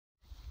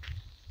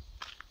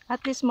At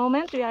this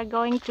moment, we are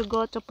going to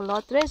go to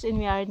Palotres, and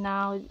we are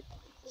now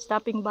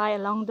stopping by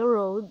along the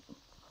road.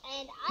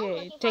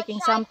 Okay,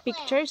 taking some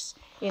pictures.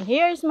 And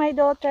here is my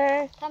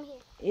daughter. Come here.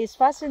 Is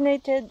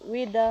fascinated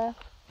with the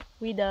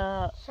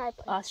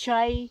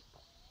shy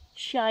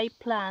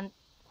plant,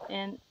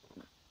 and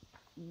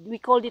we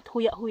called it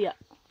huya huya.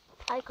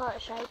 I call it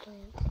shy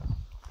plant.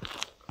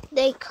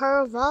 They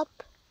curve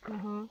up.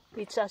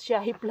 It's a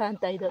shy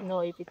plant. I don't know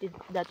if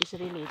that is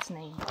really its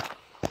name.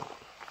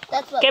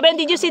 That's what. Kevin,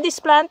 did you see this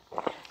plant?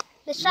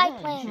 The shy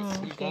plant.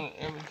 You can,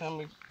 every time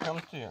we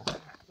come to you,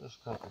 this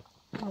country.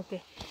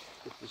 Okay.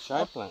 It's the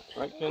shy plant,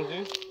 right,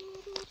 Kenzie?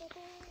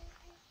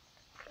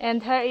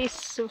 And here is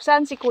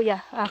saan si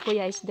Kuya?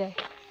 Kuya is there.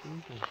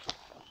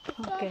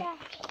 Okay.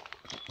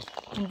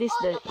 And this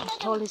the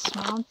tallest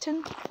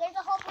mountain. There's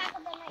a whole pack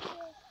of them right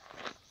here.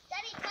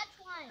 Daddy, touch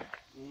one.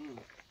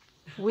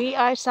 We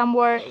are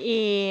somewhere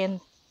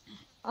in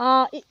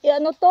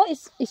ano to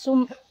is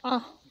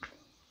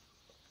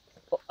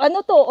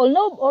ano to,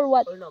 Olnob or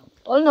what?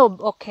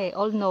 Olnob. Okay,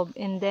 Olnob.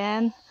 And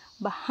then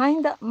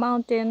behind that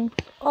mountain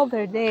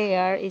over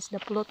there is the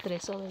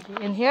Palotres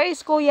already. And here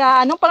is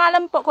Kuya. Anong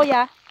pangalan po,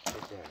 Kuya?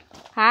 Peter.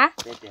 Ha?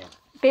 Peter.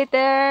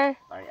 Peter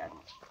Parian.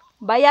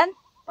 Bayan?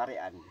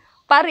 Parian.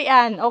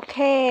 Parian.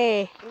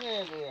 Okay.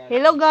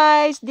 Hello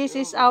guys, this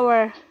is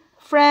our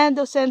friend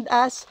who sent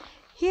us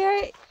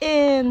here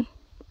in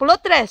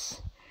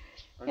Palotres,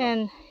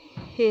 and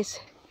he's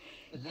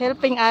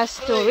helping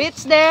us to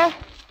reach there,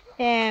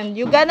 and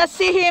you're gonna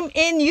see him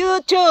in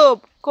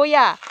YouTube.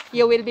 Kuya,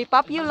 you will be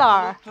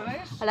popular.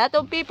 A lot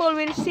of people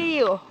will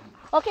see you.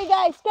 Okay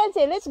guys,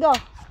 Kenzie, let's go.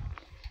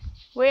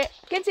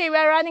 Kenzie,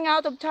 we're running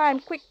out of time.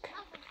 Quick.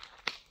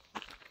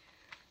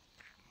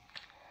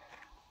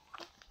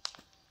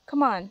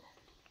 Come on.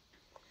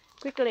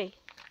 Quickly.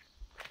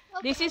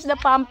 This is the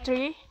palm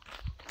tree.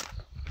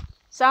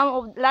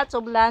 Lots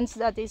of lands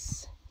that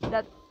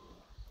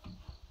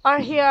are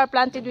here are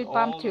planted with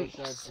palm trees.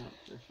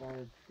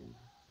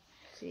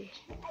 See.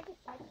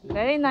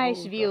 Very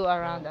nice view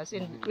around us,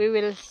 and we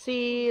will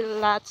see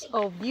lots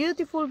of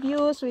beautiful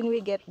views when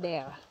we get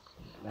there.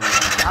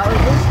 Our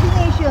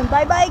destination.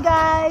 Bye bye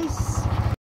guys.